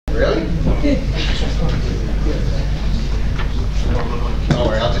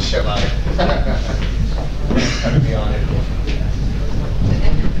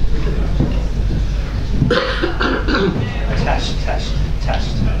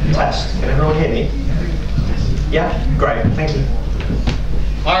test. Can everyone hear me? Yeah? Great, thank you.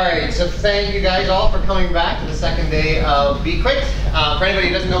 Alright, so thank you guys all for coming back to the second day of BQIT. For anybody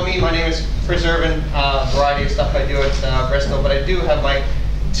who doesn't know me, my name is Chris Irvin. A variety of stuff I do at Bristol, but I do have my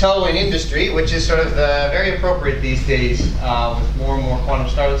toe in industry, which is sort of very appropriate these days with more and more quantum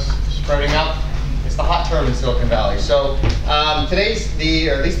startups sprouting up. It's the hot term in Silicon Valley. So today's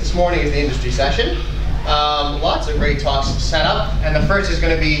or at least this morning, is the industry session. Lots of great talks set up, and the first is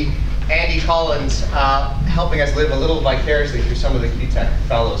going to be Andy Collins helping us live a little vicariously through some of the QTEC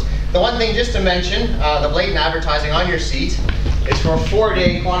fellows. The one thing just to mention, the blatant advertising on your seat is for a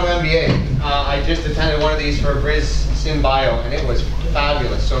 4-day quantum MBA. I just attended one of these for Briz SimBio, and it was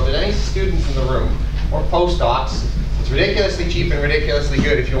fabulous. So if there's any students in the room, or postdocs, it's ridiculously cheap and ridiculously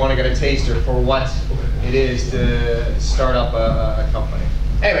good if you want to get a taster for what it is to start up a company.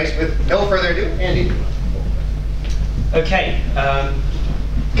 Anyways, with no further ado, Andy. Okay.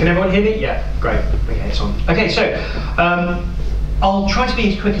 Can everyone hear me? Yeah, great. Okay, it's on. Okay, so I'll try to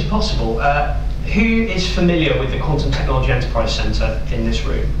be as quick as possible. Who is familiar with the Quantum Technology Enterprise Centre in this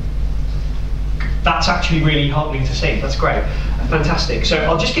room? That's actually really heartening to see. That's great. Fantastic. So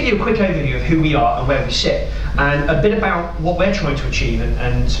I'll just give you a quick overview of who we are and where we sit, and a bit about what we're trying to achieve,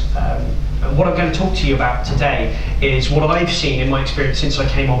 and what I'm going to talk to you about today is what I've seen in my experience since I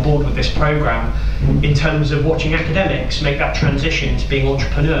came on board with this program in terms of watching academics make that transition to being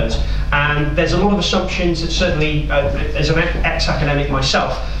entrepreneurs. And there's a lot of assumptions that certainly, as an ex-academic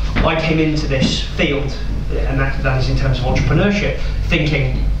myself, I came into this field, and that is in terms of entrepreneurship,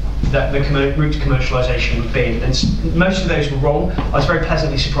 thinking that the route to commercialization would be, and most of those were wrong. I was very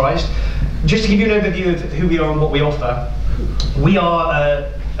pleasantly surprised. Just to give you an overview of who we are and what we offer, we are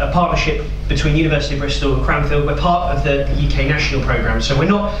a partnership between University of Bristol and Cranfield. We're part of the UK national programme, so we're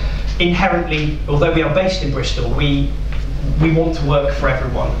not inherently, although we are based in Bristol, we want to work for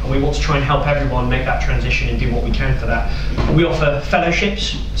everyone, and we want to try and help everyone make that transition and do what we can for that. We offer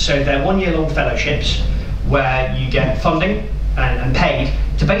fellowships, so they're 1-year-long fellowships where you get funding and paid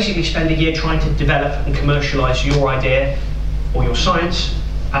to basically spend a year trying to develop and commercialise your idea or your science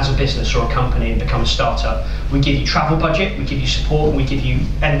as a business or a company and become a startup. We give you travel budget, we give you support, and we give you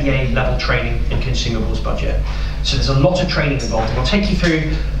MBA level training and consumables budget. So there's a lot of training involved, and I'll take you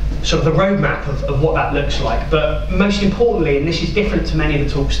through sort of the roadmap of what that looks like. But most importantly, and this is different to many of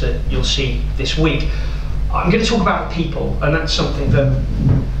the talks that you'll see this week, I'm going to talk about people, and that's something that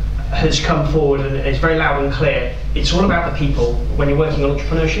has come forward and is very loud and clear. It's all about the people when you're working on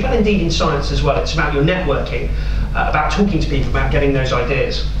entrepreneurship, and indeed in science as well. It's about your networking, about talking to people, about getting those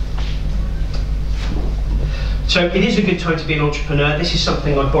ideas. So it is a good time to be an entrepreneur. This is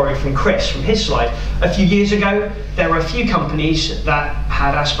something I borrowed from Chris, from his slide. A few years ago, there were a few companies that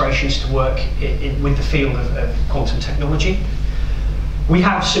had aspirations to work with the field of quantum technology. We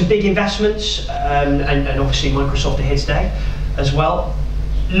have some big investments, and obviously Microsoft are here today as well,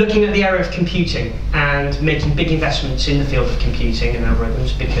 looking at the area of computing and making big investments in the field of computing and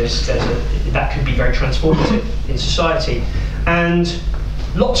algorithms, because that could be very transformative in society. And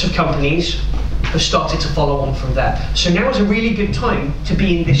lots of companies have started to follow on from there. So now is a really good time to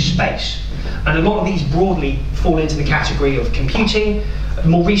be in this space. And a lot of these broadly fall into the category of computing.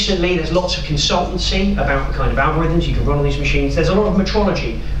 More recently, there's lots of consultancy about the kind of algorithms you can run on these machines. There's a lot of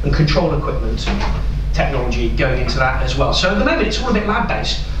metrology and control equipment technology going into that as well. So at the moment it's all a bit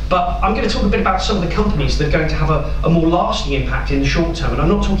lab-based, but I'm going to talk a bit about some of the companies that are going to have a more lasting impact in the short term. And I'm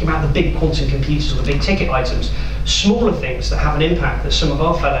not talking about the big quantum computers or the big ticket items, smaller things that have an impact that some of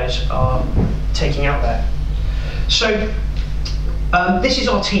our fellows are taking out there. So this is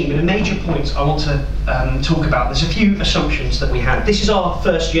our team, and a major point I want to talk about. There's a few assumptions that we have. This is our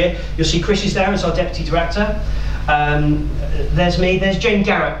first year. You'll see Chris is there as our Deputy Director. There's me, there's Jane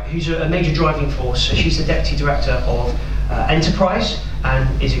Garrett, who's a major driving force. So she's the Deputy Director of Enterprise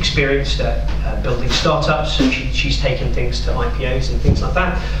and is experienced at building startups. She's taken things to IPOs and things like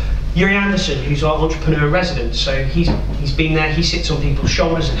that. Yuri Anderson, who's our entrepreneur resident, so he's been there, he sits on people's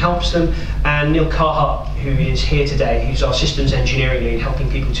shoulders and helps them. And Neil Carhart, who is here today, who's our systems engineering lead, helping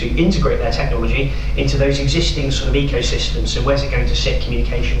people to integrate their technology into those existing sort of ecosystems. So where's it going to sit,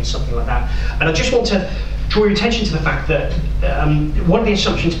 communications, something like that. And I just want to draw your attention to the fact that one of the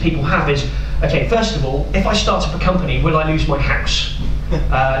assumptions people have is, okay, first of all, if I start up a company, will I lose my house?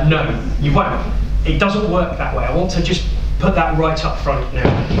 No, you won't. It doesn't work that way. I want to just put that right up front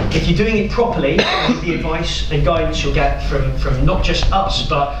now. If you're doing it properly, the advice and guidance you'll get from not just us,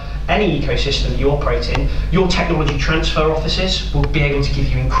 but any ecosystem you operate in, your technology transfer offices will be able to give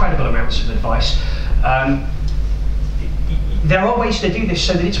you incredible amounts of advice. There are ways to do this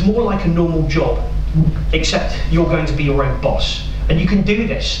so that it's more like a normal job, except you're going to be your own boss. And you can do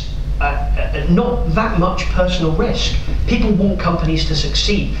this at not that much personal risk. People want companies to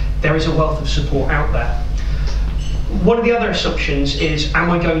succeed. There is a wealth of support out there. One of the other assumptions is, am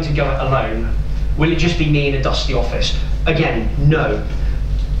I going to go it alone? Will it just be me in a dusty office? Again, no.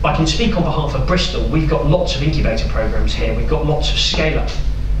 I can speak on behalf of Bristol. We've got lots of incubator programs here. We've got lots of scale-up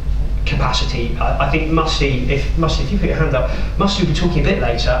capacity. I think Musty, if you put your hand up, Musty will be talking a bit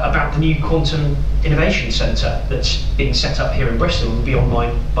later about the new Quantum Innovation Centre that's being set up here in Bristol and will be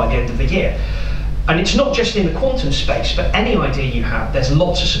online by the end of the year. And it's not just in the quantum space, but any idea you have, there's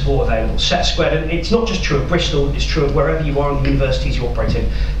lots of support available. Set Squared, and it's not just true of Bristol, it's true of wherever you are in the universities you operate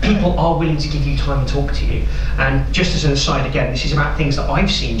in. People are willing to give you time and talk to you. And just as an aside, again, this is about things that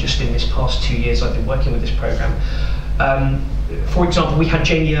I've seen just in this past 2 years I've been working with this programme. For example, we had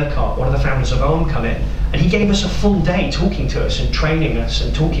Jamie Urquhart, one of the founders of ARM, come in, and he gave us a full day talking to us and training us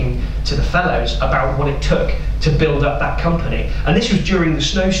and talking to the fellows about what it took to build up that company. And this was during the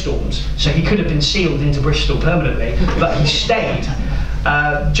snowstorms, so he could have been sealed into Bristol permanently, but he stayed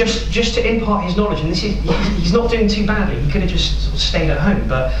just to impart his knowledge. And this is, he's not doing too badly. He could have just sort of stayed at home,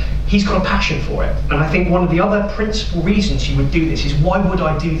 but he's got a passion for it. And I think one of the other principal reasons you would do this is, why would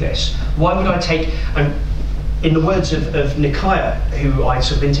I do this? Why would I take, and in the words of Nikaya, who I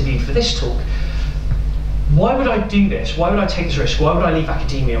sort of interviewed for this talk, why would I do this? Why would I take this risk? Why would I leave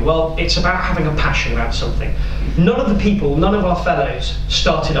academia? Well, it's about having a passion about something. None of the people, none of our fellows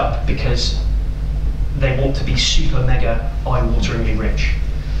started up because they want to be super mega eye-wateringly rich.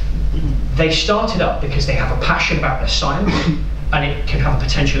 They started up because they have a passion about their science and it can have a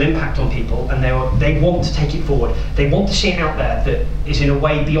potential impact on people, and they want to take it forward. They want to see it out there that is in a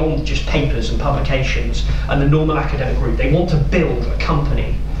way beyond just papers and publications and the normal academic route. They want to build a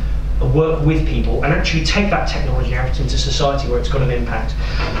company and work with people and actually take that technology out into society where it's got an impact.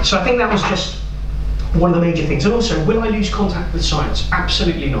 So I think that was just one of the major things. And also, will I lose contact with science?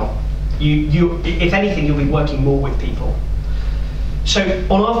 Absolutely not. If anything, you'll be working more with people. So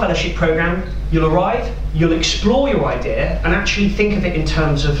on our fellowship program, you'll arrive, you'll explore your idea and actually think of it in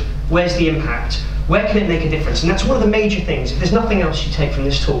terms of, where's the impact? Where can it make a difference? And that's one of the major things. If there's nothing else you take from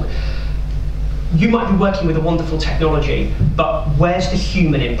this talk, you might be working with a wonderful technology, but where's the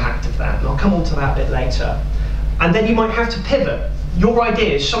human impact of that? And I'll come on to that a bit later. And then you might have to pivot. Your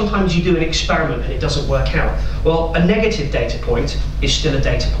ideas, sometimes you do an experiment and it doesn't work out. Well, a negative data point is still a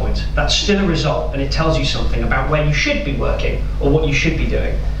data point. That's still a result, and it tells you something about where you should be working or what you should be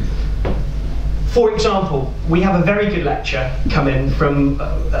doing. For example, we have a very good lecture come in from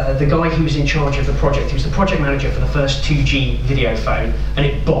the guy who was in charge of the project. He was the project manager for the first 2G video phone, and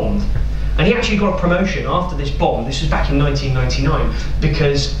it bombed. And he actually got a promotion after this bomb. This was back in 1999,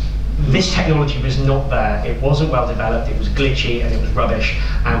 because this technology was not there. It wasn't well developed, it was glitchy, and it was rubbish.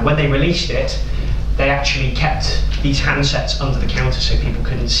 And when they released it, they actually kept these handsets under the counter so people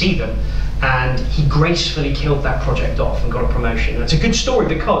couldn't see them. And he gracefully killed that project off and got a promotion. And it's a good story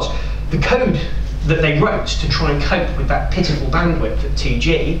because the code that they wrote to try and cope with that pitiful bandwidth at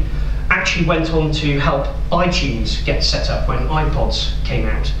 2G actually went on to help iTunes get set up when iPods came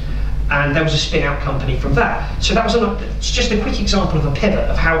out. And there was a spin-out company from that. So that was it's just a quick example of a pivot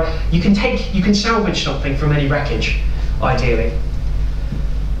of how you can salvage something from any wreckage, ideally.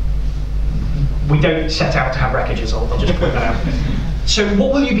 We don't set out to have wreckages, I'll just point that out. So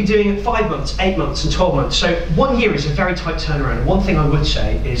what will you be doing at 5 months, 8 months, and 12 months? So 1 year is a very tight turnaround. And one thing I would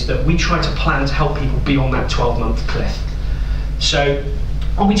say is that we try to plan to help people beyond that 12-month cliff. So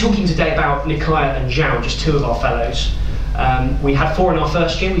I'll be talking today about Nikaya and Zhao, just two of our fellows. We had 4 in our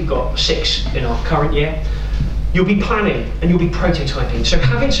first year, we've got 6 in our current year. You'll be planning and you'll be prototyping. So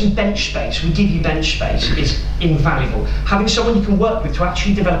having some bench space, we give you bench space, is invaluable. Having someone you can work with to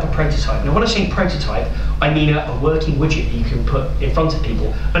actually develop a prototype. Now when I say prototype, I mean a working widget that you can put in front of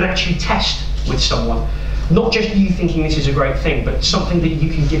people and actually test with someone. Not just you thinking this is a great thing, but something that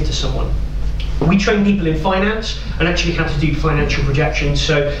you can give to someone. We train people in finance and actually how to do financial projections,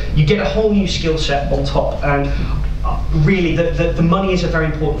 so you get a whole new skill set on top. And really, the money is a very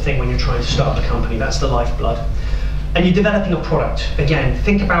important thing when you're trying to start a company. That's the lifeblood. And you're developing a product. Again,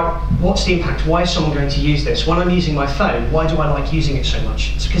 think about what's the impact. Why is someone going to use this? When I'm using my phone, why do I like using it so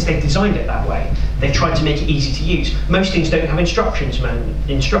much? It's because they've designed it that way. They've tried to make it easy to use. Most things don't have instruction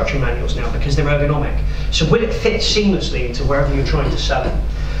manuals now because they're ergonomic. So will it fit seamlessly into wherever you're trying to sell it?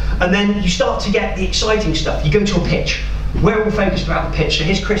 And then you start to get the exciting stuff. You go to a pitch. We're all focused about the pitch. So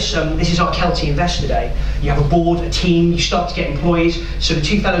here's Chris, this is our Kelty Investor Day. You have a board, a team, you start to get employees. So the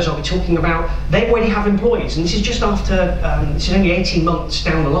 2 fellows I'll be talking about, they already have employees. And this is just after, this is only 18 months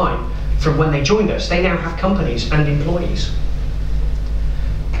down the line from when they joined us. They now have companies and employees.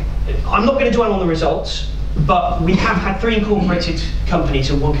 I'm not going to dwell on the results. but we have had 3 incorporated companies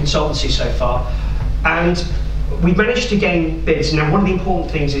and 1 consultancy so far, and we've managed to gain bids. Now, one of the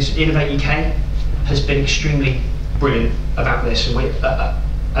important things is Innovate UK has been extremely brilliant about this,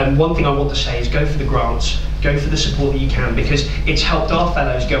 and one thing I want to say is go for the grants, go for the support that you can, because it's helped our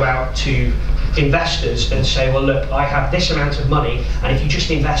fellows go out to investors and say, well, look, I have this amount of money, and if you just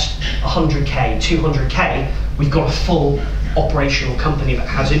invest 100k, 200k, we've got a full operational company that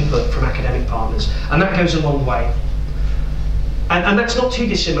has input from academic partners, and that goes a long way. And that's not too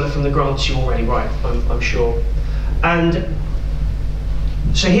dissimilar from the grants you already write, I'm sure. And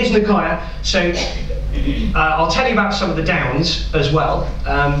so here's Nikaya. So I'll tell you about some of the downs as well.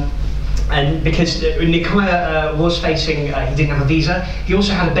 And because Nikaya was facing, he didn't have a visa. He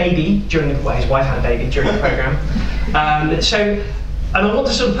also had a baby during the, well, his wife had a baby during the program. And I want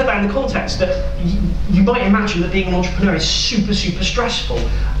to sort of put that in the context that you might imagine that being an entrepreneur is super, super stressful.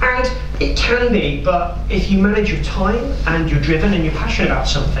 And it can be, but if you manage your time and you're driven and you're passionate about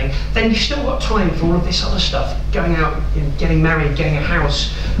something, then you've still got time for all of this other stuff. Going out, getting married, getting a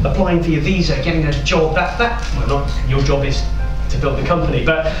house, applying for your visa, getting a job. Well, not your job is to build the company.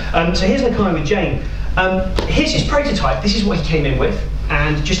 But so here's Nikaya with Jane. Here's his prototype. This is what he came in with.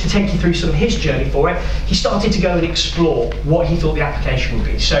 And just to take you through sort of his journey for it, he started to go and explore what he thought the application would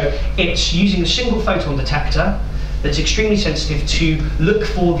be. So it's using a single photon detector that's extremely sensitive to look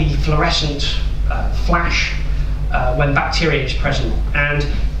for the fluorescent flash when bacteria is present. And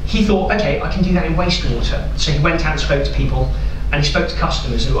he thought, okay, I can do that in wastewater. So he went out and spoke to people, and he spoke to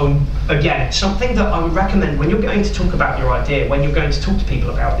customers. Again, something that I would recommend when you're going to talk about your idea, when you're going to talk to people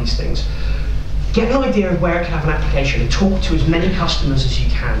about these things, get an idea of where it can have an application and talk to as many customers as you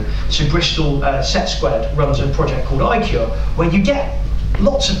can. So Bristol Set Squared runs a project called iCure, where you get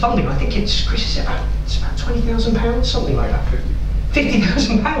lots of funding. I think it's, Chris, it's about £20,000, something like that.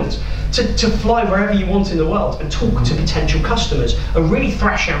 £50,000 to fly wherever you want in the world and talk to potential customers and really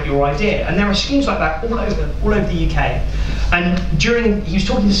thrash out your idea. And there are schemes like that all over the UK. And he was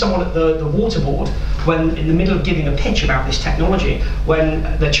talking to someone at the water board when, in the middle of giving a pitch about this technology, when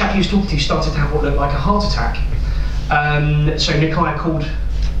the chap he was talking to started to have what looked like a heart attack. So Nikaya called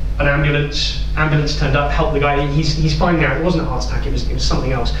an ambulance. Ambulance turned up, helped the guy. He's fine now. It wasn't a heart attack. It was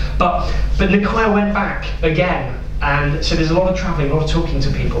something else. But Nikaya went back again. And so there's a lot of traveling, a lot of talking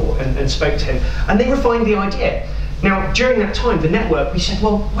to people, and spoke to him. And they refined the idea. Now, during that time, the network, we said,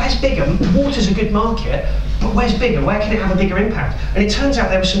 well, where's bigger? Water's a good market, but where's bigger? Where can it have a bigger impact? And it turns out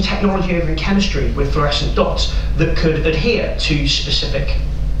there was some technology over in chemistry with fluorescent dots that could adhere to specific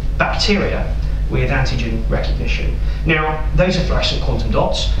bacteria with antigen recognition. Now, those are fluorescent quantum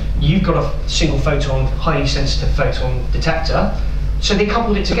dots. You've got a single photon, highly sensitive photon detector. So they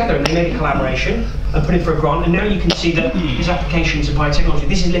coupled it together and they made a collaboration and put it for a grant, and now you can see that his applications in biotechnology,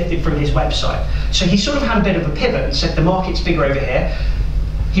 this is lifted from his website. So he sort of had a bit of a pivot and said the market's bigger over here.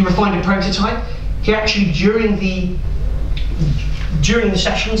 He refined a prototype. He actually, during the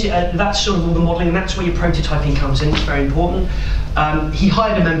sessions, that's sort of all the modeling, and that's where your prototyping comes in, it's very important. He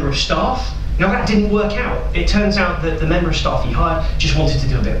hired a member of staff. Now that didn't work out. It turns out that the member of staff he hired just wanted to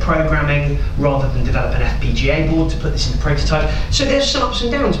do a bit of programming rather than develop an FPGA board to put this in the prototype. So there's some ups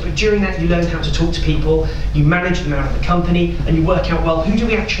and downs, but during that you learn how to talk to people, you manage them out of the company, and you work out, well, who do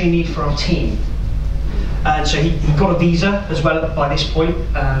we actually need for our team? And so he got a visa as well by this point,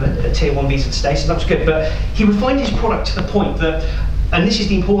 a tier 1 visa to stay, so that was good. But he refined his product to the point that, and this is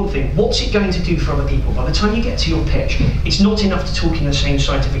the important thing, what's it going to do for other people? By the time you get to your pitch, it's not enough to talk in the same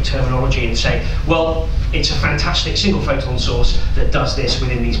scientific terminology and say, well, it's a fantastic single photon source that does this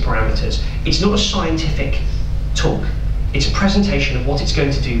within these parameters. It's not a scientific talk. It's a presentation of what it's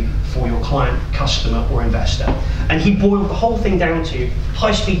going to do for your client, customer, or investor. And he boiled the whole thing down to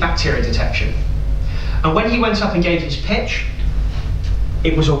high-speed bacteria detection. And when he went up and gave his pitch,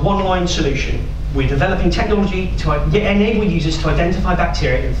 it was a one-line solution. We're developing technology to enable users to identify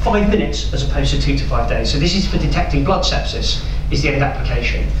bacteria in 5 minutes as opposed to 2 to 5 days. So this is for detecting blood sepsis, is the end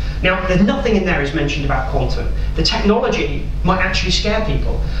application. Now, there's nothing in there is mentioned about quantum. The technology might actually scare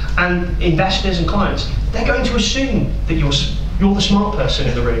people. And investors and clients, they're going to assume that you're the smart person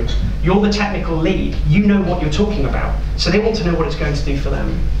in the room. You're the technical lead. You know what you're talking about. So they want to know what it's going to do for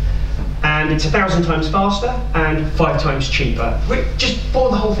them. And it's 1,000 times faster and 5 times cheaper. Just boil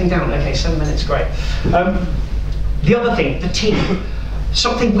the whole thing down. Okay, 7 minutes, great. The other thing, the team.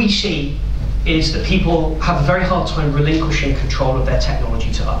 Something we see is that people have a very hard time relinquishing control of their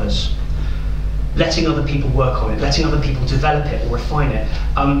technology to others. Letting other people work on it, letting other people develop it or refine it.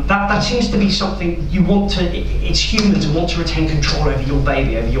 That seems to be something you want to, it's human to want to retain control over your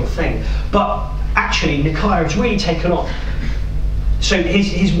baby, over your thing. But actually, Nikaya has really taken off. So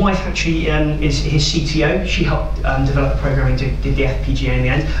his wife actually is his CTO. She helped develop the programming, did the FPGA in the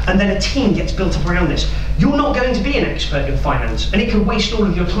end, and then a team gets built up around this. You're not going to be an expert in finance, and it can waste all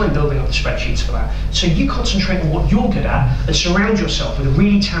of your time building up the spreadsheets for that. So you concentrate on what you're good at and surround yourself with a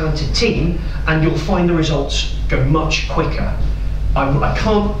really talented team, and you'll find the results go much quicker. I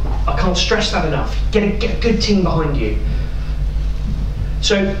can't stress that enough. Get a good team behind you.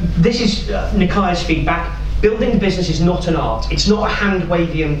 So this is Nikaya's feedback. Building the business is not an art. It's not a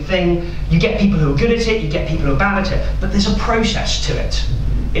hand-waving thing. You get people who are good at it, you get people who are bad at it, but there's a process to it.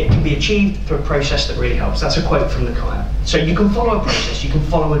 It can be achieved through a process that really helps. That's a quote from Nikaya. So you can follow a process, you can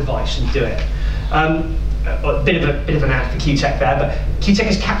follow advice and do it. A bit of an ad for QTEC there, but QTEC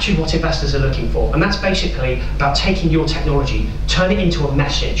has captured what investors are looking for, and that's basically about taking your technology, turn it into a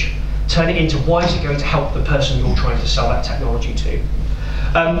message, turn it into why is it going to help the person you're trying to sell that technology to.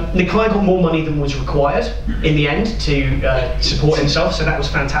 Nikaya got more money than was required in the end to support himself, so that was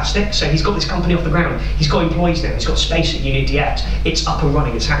fantastic. So he's got this company off the ground, he's got employees now, he's got space at UnitDX, it's up and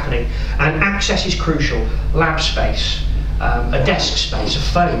running, it's happening. And access is crucial, lab space, a desk space, a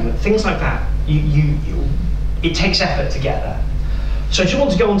phone, things like that. It takes effort to get there. So I just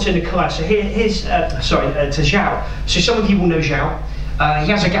want to go on to Nikaya. So here's to Zhao. So some of you will know Zhao.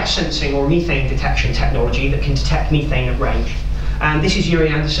 He has a gas sensing or methane detection technology that can detect methane at range. And this is Yuri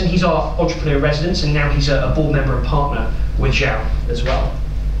Anderson. He's our entrepreneur in residence, and now he's a board member and partner with Zhao as well.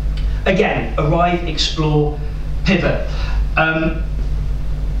 Again, arrive, explore, pivot.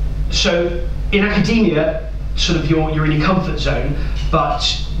 So in academia, sort of you're in your comfort zone, but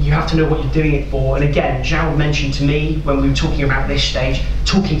you have to know what you're doing it for. And again, Zhao mentioned to me when we were talking about this stage,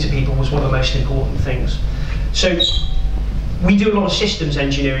 talking to people was one of the most important things. So we do a lot of systems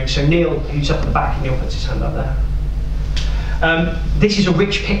engineering. So Neil, who's up at the back, Neil puts his hand up there. This is a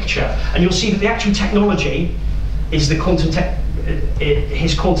rich picture, and you'll see that the actual technology is the quantum tech.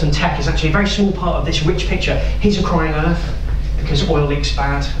 His quantum tech is actually a very small part of this rich picture. Here's a crying Earth because oil leaks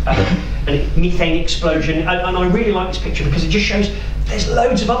bad, and methane explosion. And I really like this picture because it just shows there's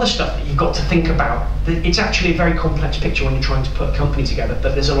loads of other stuff that you've got to think about. It's actually a very complex picture when you're trying to put a company together,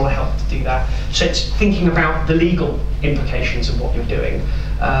 but there's a lot of help to do that. So it's thinking about the legal implications of what you're doing.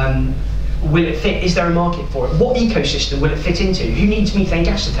 Will it fit? Is there a market for it? What ecosystem will it fit into? Who needs methane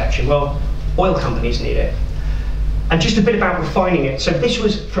gas detection? Well, oil companies need it. And just a bit about refining it. So this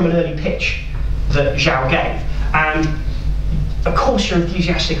was from an early pitch that Zhao gave. And of course you're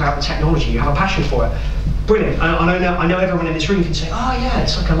enthusiastic about the technology, you have a passion for it. Brilliant. I know everyone in this room can say, oh yeah,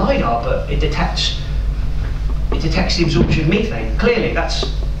 it's like a LiDAR, but it detects the absorption of methane. Clearly,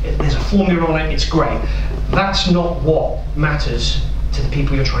 there's a formula on it, it's great. That's not what matters to the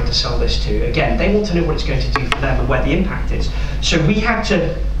people you're trying to sell this to. Again, they want to know what it's going to do for them and where the impact is. So we had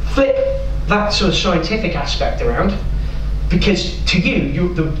to flip that sort of scientific aspect around, because to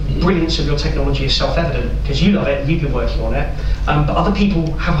you, the brilliance of your technology is self-evident, because you love it and you've been working on it, but other people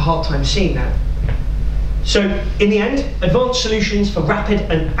have a hard time seeing that. So in the end, advanced solutions for rapid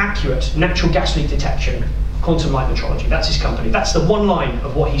and accurate natural gas leak detection, quantum light metrology, that's his company. That's the one line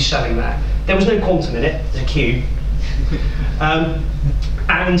of what he's selling there. There was no quantum in it, there's a Q.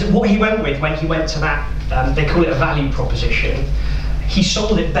 And what he went with when he went to that, they call it a value proposition, he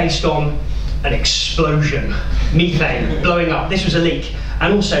sold it based on an explosion, methane blowing up. This was a leak,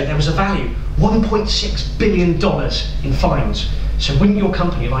 and also there was a value, $1.6 billion in fines. So wouldn't your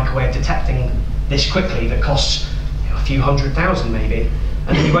company like a way of detecting this quickly that costs a few $100,000 maybe,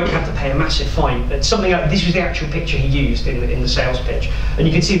 and then you won't have to pay a massive fine? But something like this was the actual picture he used in the sales pitch, and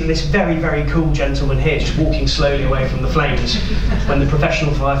you can see that this very, very cool gentleman here just walking slowly away from the flames when the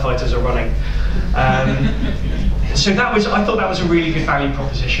professional firefighters are running. So I thought that was a really good value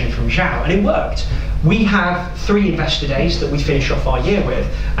proposition from Zhao, and it worked. We have 3 investor days that we finish off our year with,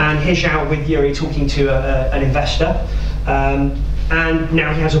 and here's Zhao with Yuri talking to an investor, and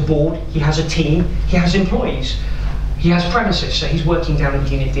now he has a board, he has a team, he has employees. He has premises, so he's working down at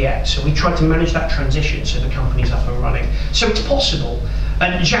UnitDX. So we tried to manage that transition so the company's up and running. So it's possible.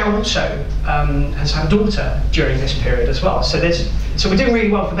 And Zhao also has had a daughter during this period as well. So we're doing really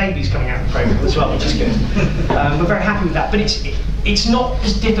well for babies coming out of the program as well, which is good. We're very happy with that. But it's not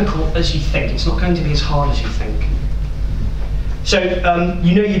as difficult as you think. It's not going to be as hard as you think. So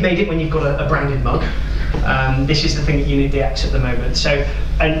you know you've made it when you've got a branded mug. This is the thing at UnitDX at the moment. So,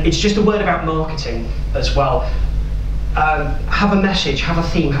 and it's just a word about marketing as well. Have a message, have a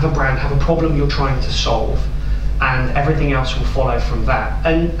theme, have a brand, have a problem you're trying to solve, and everything else will follow from that.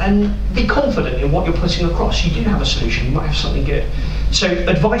 And be confident in what you're putting across. You do have a solution, you might have something good. So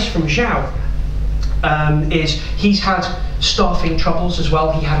advice from Zhao is he's had staffing troubles as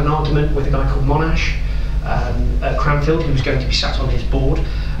well. He had an argument with a guy called Monash, at Cranfield, who was going to be sat on his board.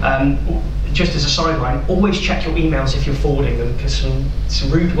 Just as a sideline, always check your emails if you're forwarding them, because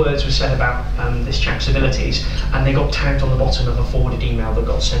some rude words were said about this chap's abilities, and they got tagged on the bottom of a forwarded email that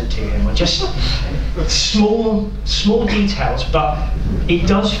got sent to him. Just small details, but it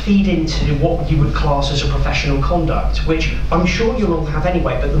does feed into what you would class as a professional conduct, which I'm sure you'll all have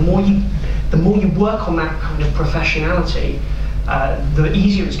anyway. But the more you work on that kind of professionality, the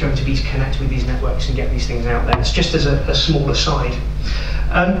easier it's going to be to connect with these networks and get these things out there. It's just as a small aside.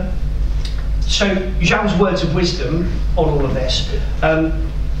 So Zhao's words of wisdom on all of this.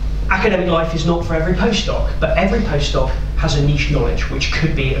 Academic life is not for every postdoc, but every postdoc has a niche knowledge which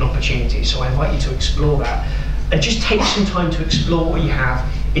could be an opportunity. So I invite you to explore that. And just take some time to explore what you have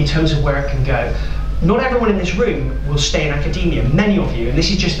in terms of where it can go. Not everyone in this room will stay in academia. Many of you, and this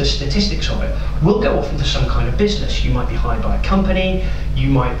is just the statistics of it, will go off into some kind of business. You might be hired by a company, you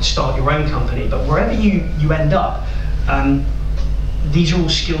might start your own company, but wherever you end up, these are all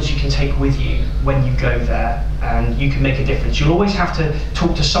skills you can take with you when you go there, and you can make a difference. You'll always have to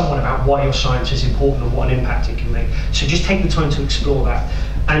talk to someone about why your science is important and what an impact it can make. So just take the time to explore that.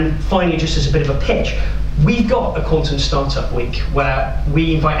 And finally, just as a bit of a pitch, we've got a Quantum Startup Week where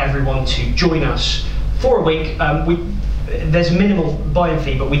we invite everyone to join us for a week. There's a minimal buy-in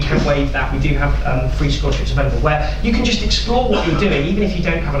fee, but we can waive that. We do have free scholarships available where you can just explore what you're doing, even if you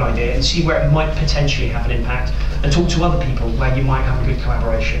don't have an idea, and see where it might potentially have an impact, and talk to other people where you might have a good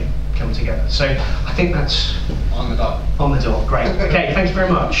collaboration come together. So I think that's on the dot. On the dot, great. Okay, thanks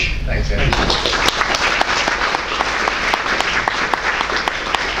very much. Thanks, Andy.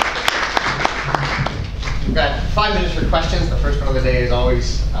 We've got 5 minutes for questions. The first one of the day is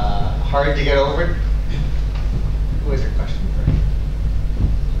always hard to get over. Who is your question for?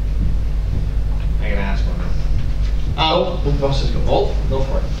 I'm going to ask one. Ross has got Wolf, go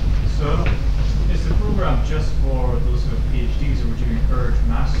for it. So, is the program just for those who have PhDs, or would you encourage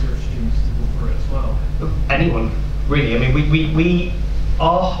master's students to go for it as well? Anyone, really. I mean,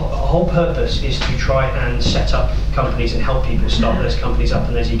 our whole purpose is to try and set up companies and help people start those companies up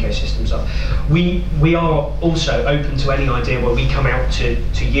and those ecosystems up. We are also open to any idea where we come out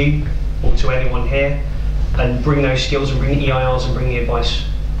to you or to anyone here and bring those skills and bring EIRs and bring the advice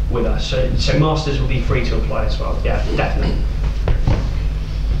with us. So masters will be free to apply as well. Yeah, definitely.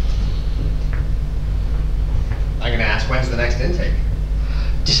 I'm going to ask, when's the next intake?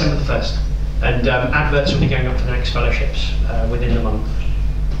 December the 1st. And adverts will be going up for the next fellowships within the month.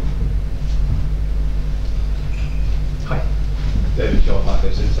 Hi. David Shaw,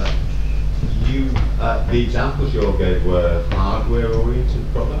 Pathways Insight. The examples you all gave were hardware-oriented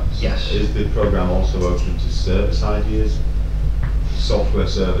products. Yes. Is the program also open to service ideas, software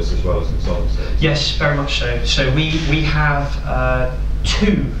service as well as consultancy? Yes, very much so. So we have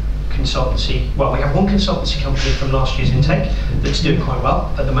 2 consultancy. Well, we have 1 consultancy company from last year's intake that's doing quite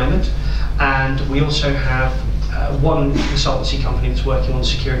well at the moment, and we also have 1 consultancy company that's working on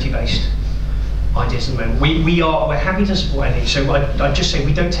security-based ideas at the moment. We're happy to support anything. So I'd just say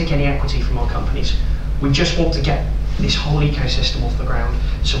we don't take any equity from our companies. We just want to get this whole ecosystem off the ground.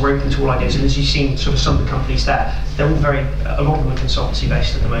 So we're open to all ideas. And as you've seen, sort of some of the companies there, they're all a lot of them are consultancy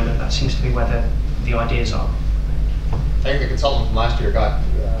based at the moment. That seems to be where the ideas are. I think the consultant from last year got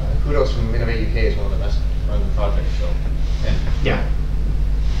kudos from Innovate UK as one of the best run projects. So, yeah.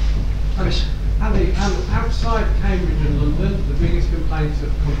 Chris? Andy, outside Cambridge and London, the biggest complaints of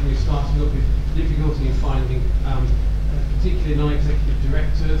companies starting up is difficulty in finding particularly non-executive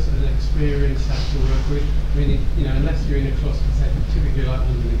directors and experienced staff to work with. I mean, unless you're in a cluster setting, typically like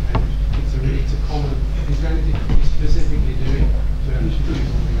London and Cambridge, it's a common. Is there anything you're specifically doing to actually do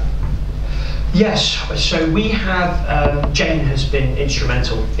something like that? Yes, so we have, Jane has been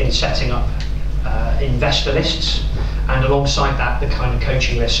instrumental in setting up investor lists, and alongside that the kind of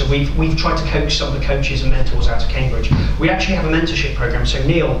coaching list. So we've tried to coax some of the coaches and mentors out of Cambridge. We actually have a mentorship program. So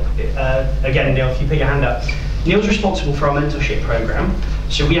Neil, again Neil, if you put your hand up, Neil's responsible for our mentorship program.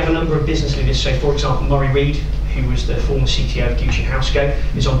 So we have a number of business leaders. So for example, Murray Reid, who was the former CTO of Gucci Housego,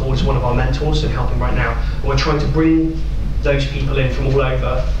 is on board as one of our mentors and helping right now. And we're trying to bring those people in from all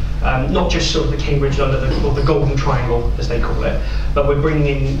over. Not just sort of the Cambridge, London, or the Golden Triangle, as they call it, but we're bringing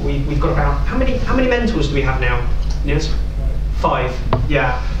in. We've got about how many mentors do we have now? Yes, 5.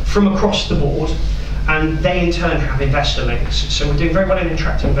 Yeah, from across the board, and they in turn have investor links. So we're doing very well in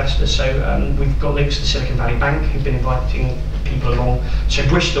attracting investors. So we've got links to Silicon Valley Bank, who've been inviting people along. So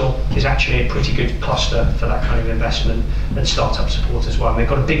Bristol is actually a pretty good cluster for that kind of investment and startup support as well. And we've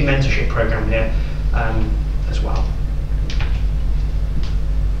got a big mentorship program here as well.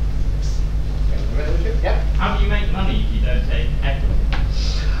 Yeah. How do you make money if you don't take equity?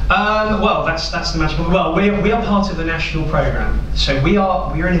 Well, that's the magic. Well, we are part of the national program, so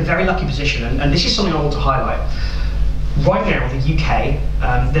we're in a very lucky position, and this is something I want to highlight. Right now, the UK,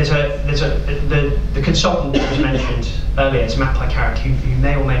 the consultant that was mentioned earlier is Matt Plycarrick, who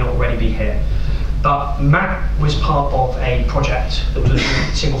may or may not already be here. But Matt was part of a project that was looking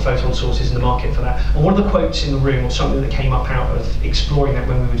at single photon sources in the market for that. And one of the quotes in the room, or something that came up out of exploring that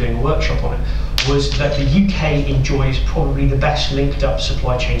when we were doing a workshop on it, was that the UK enjoys probably the best linked up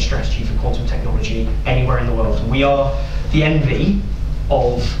supply chain strategy for quantum technology anywhere in the world. And we are the envy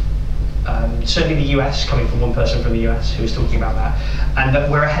of certainly the US, coming from one person from the US who was talking about that, and that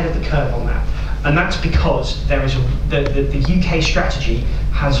we're ahead of the curve on that. And that's because there is the UK strategy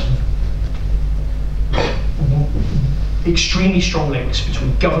has extremely strong links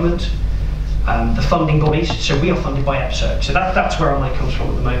between government, the funding bodies. So we are funded by EPSO. So that's where our money comes from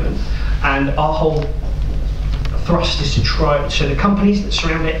at the moment. And our whole thrust is to try, so the companies that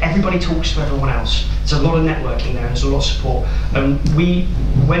surround it, everybody talks to everyone else. There's a lot of networking there, there's a lot of support. And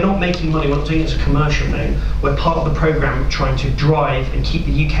we're not making money, we're not doing it as a commercial thing. We're part of the program trying to drive and keep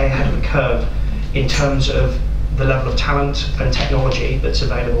the UK ahead of the curve in terms of the level of talent and technology that's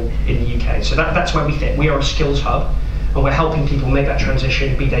available in the UK. So that's where we fit. We are a skills hub, and we're helping people make that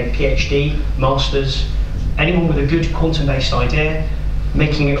transition, be they PhD, masters, anyone with a good quantum-based idea,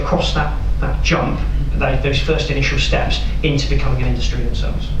 making it across that jump, those first initial steps into becoming an industry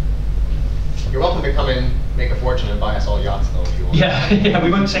themselves. You're welcome to come in, make a fortune, and buy us all yachts, though, if you want. Yeah, we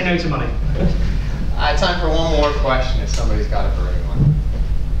won't say no to money. Time for one more question, if somebody's got it for anyone.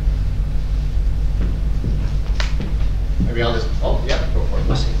 Maybe I'll just, oh, yeah, go for it.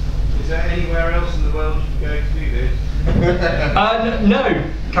 Is there anywhere else in the world you can go to do this? No,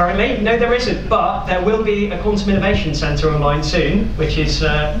 currently, no there isn't, but there will be a Quantum Innovation Centre online soon, which is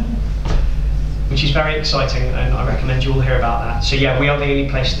very exciting, and I recommend you all hear about that. So yeah, we are the only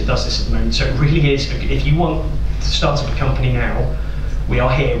place that does this at the moment, so it really is, if you want to start up a company now, we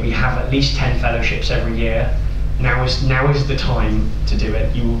are here. We have at least 10 fellowships every year. Now is the time to do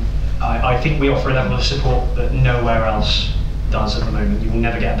it. I think we offer a level of support that nowhere else does at the moment. You will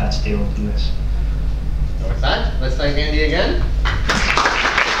never get a better deal than this. So with that, let's thank Andy again.